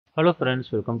Hello friends,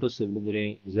 welcome to Civil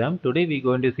Engineering exam. Today we are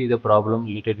going to see the problem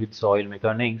related with soil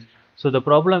mechanics. So the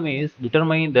problem is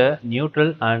determine the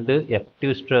neutral and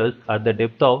effective stress at the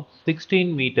depth of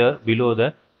 16 meter below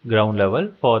the ground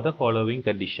level for the following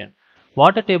condition.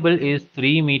 Water table is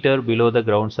 3 meter below the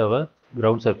ground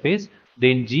surface.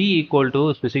 Then G equal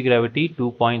to specific gravity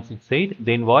 2.68.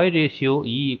 Then void ratio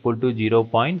E equal to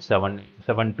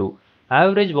 0.772.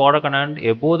 Average water content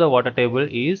above the water table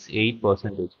is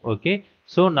 8%. Okay.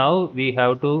 So now we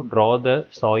have to draw the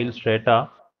soil strata.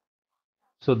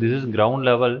 So this is ground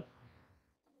level.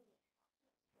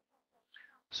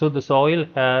 So the soil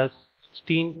has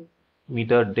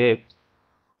 16-meter depth.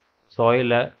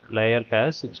 Layer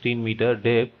has 16-meter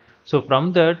depth. So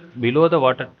from that below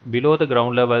the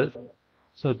ground level,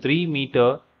 so 3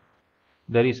 meter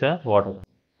there is a water.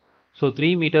 So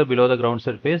 3 meter below the ground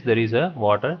surface there is a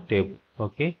water table.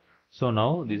 Okay. So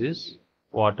now this is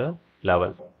water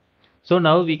level. So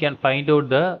now we can find out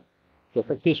the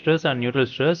effective stress and neutral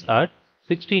stress at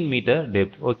 16-meter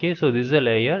depth. Okay, so this is a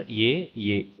layer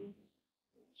AA.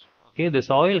 Okay, the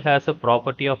soil has a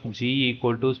property of G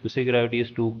equal to specific gravity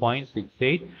is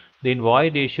 2.68. Then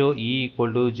void ratio E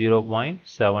equal to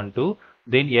 0.72.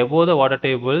 Then above the water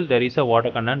table there is a water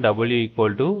content W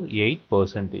equal to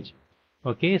 8%.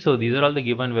 Okay, so these are all the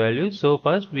given values. So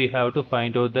first we have to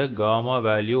find out the gamma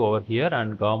value over here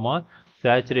and gamma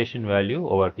saturation value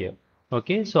over here.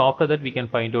 Okay, so after that we can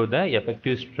find out the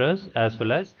effective stress as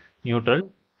well as neutral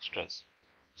stress.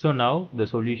 So now the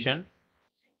solution.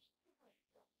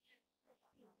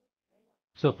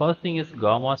 So first thing is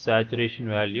gamma saturation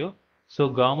value. So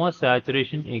gamma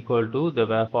saturation equal to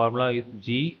the formula is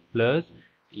G plus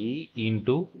E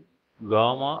into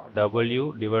gamma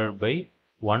W divided by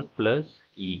 1 plus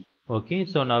E. Okay,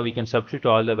 so now we can substitute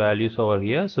all the values over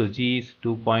here. So G is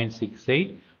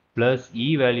 2.68 plus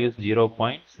E value is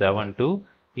 0.72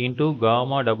 into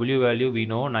gamma W value we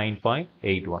know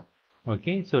 9.81.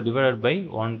 Okay, so divided by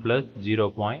 1 plus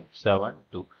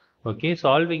 0.72. Okay,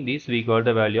 solving this, we got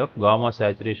the value of gamma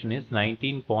saturation is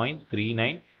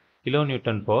 19.39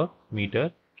 kilonewton per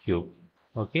meter cube.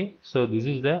 Okay, so this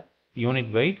is the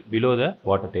unit weight below the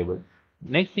water table.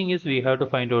 Next thing is we have to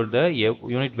find out the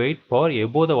unit weight for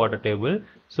above the water table.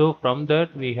 So from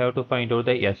that we have to find out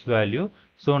the S value.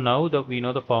 So now that we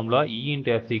know the formula E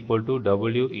into S equal to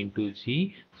W into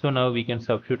G. So now we can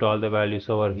substitute all the values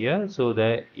over here. So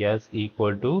the S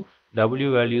equal to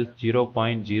W value is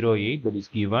 0.08 that is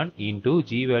given into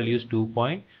G value is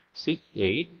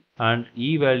 2.68 and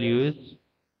E value is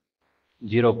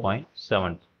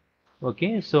 0.7.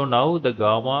 Okay, so now the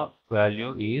gamma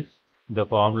value is the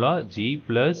formula G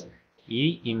plus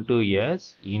E into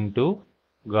S into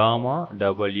gamma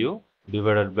W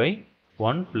divided by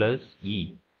 1 plus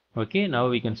E. Okay, now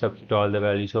we can substitute all the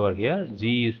values over here.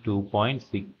 G is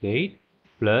 2.68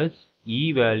 plus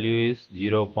E value is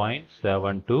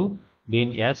 0.72.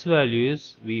 Then S value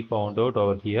is we found out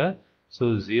over here.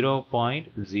 So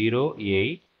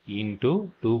 0.08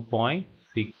 into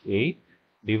 2.68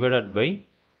 divided by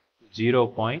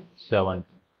 0.7.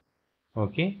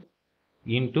 Okay,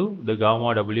 into the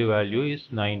gamma W value is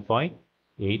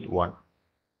 9.81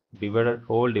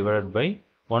 divided by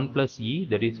 1 plus E,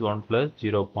 that is 1 plus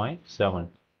 0.7.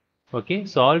 Okay,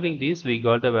 solving this we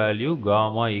got the value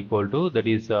gamma equal to, that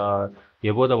is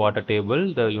above the water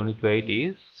table the unit weight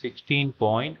is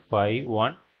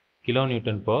 16.51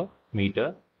 kilonewton per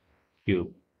meter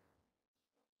cube.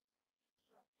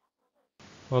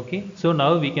 Okay, so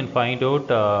now we can find out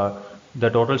the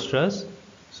total stress.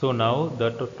 So now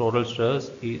the total stress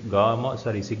is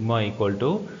sigma equal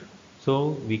to,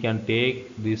 so we can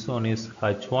take this one is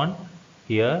H1,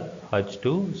 here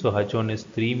H2, so H1 is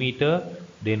 3 meter,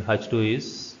 then H2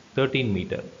 is 13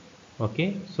 meter.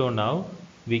 Okay, so now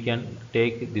we can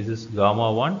take this is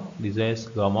gamma 1, this is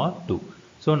gamma 2.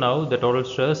 So now the total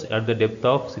stress at the depth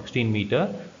of 16 meter,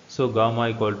 so gamma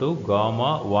equal to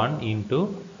gamma 1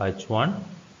 into H1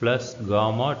 plus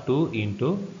gamma 2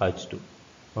 into H2.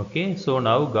 Okay, so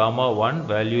now gamma 1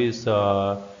 value is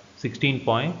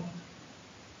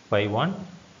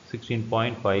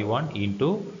 16.51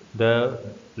 into the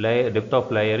depth of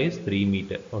layer is 3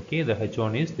 meter. Okay, the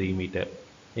H1 is 3 meter.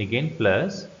 Again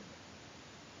plus,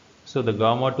 so the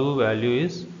gamma 2 value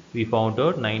is we found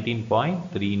out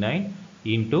 19.39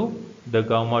 into the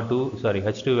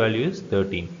H2 value is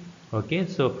 13. Okay,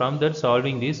 so from that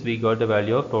solving this we got the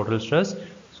value of total stress.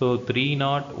 So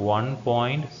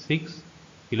 301.6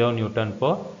 kilonewton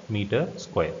per meter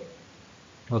square.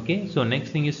 Okay, so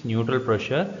next thing is neutral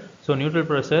pressure. So neutral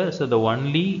pressure, so the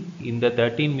only in the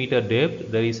 13 meter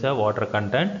depth there is a water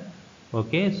content.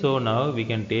 Okay, so now we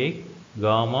can take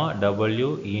gamma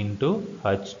W into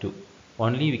H2.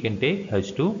 Only we can take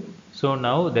H2. So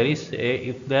now there is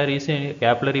if there is a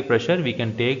capillary pressure, we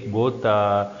can take both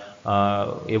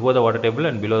above the water table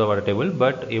and below the water table,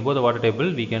 but above the water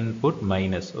table we can put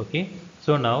minus. Okay,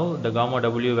 so now the gamma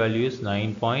W value is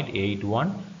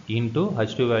 9.81 into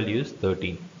H2 value is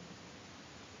 13.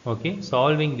 Okay,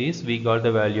 solving this we got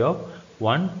the value of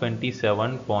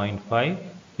 127.5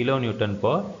 kilonewton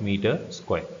per meter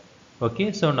square.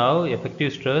 Okay, so now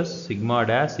effective stress sigma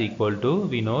dash equal to,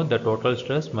 we know the total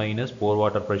stress minus pore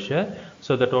water pressure.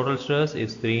 So the total stress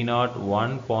is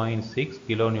 301.6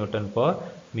 kilonewton per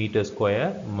meter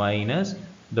square minus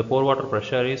the pore water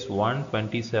pressure is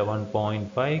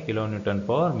 127.5 kilonewton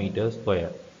per meter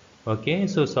square. Okay,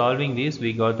 so solving this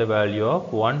we got the value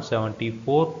of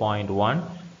 174.1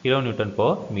 kilonewton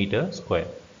per meter square.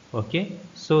 Okay,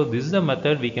 so this is the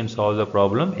method we can solve the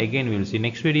problem. Again we will see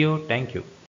next video. Thank you.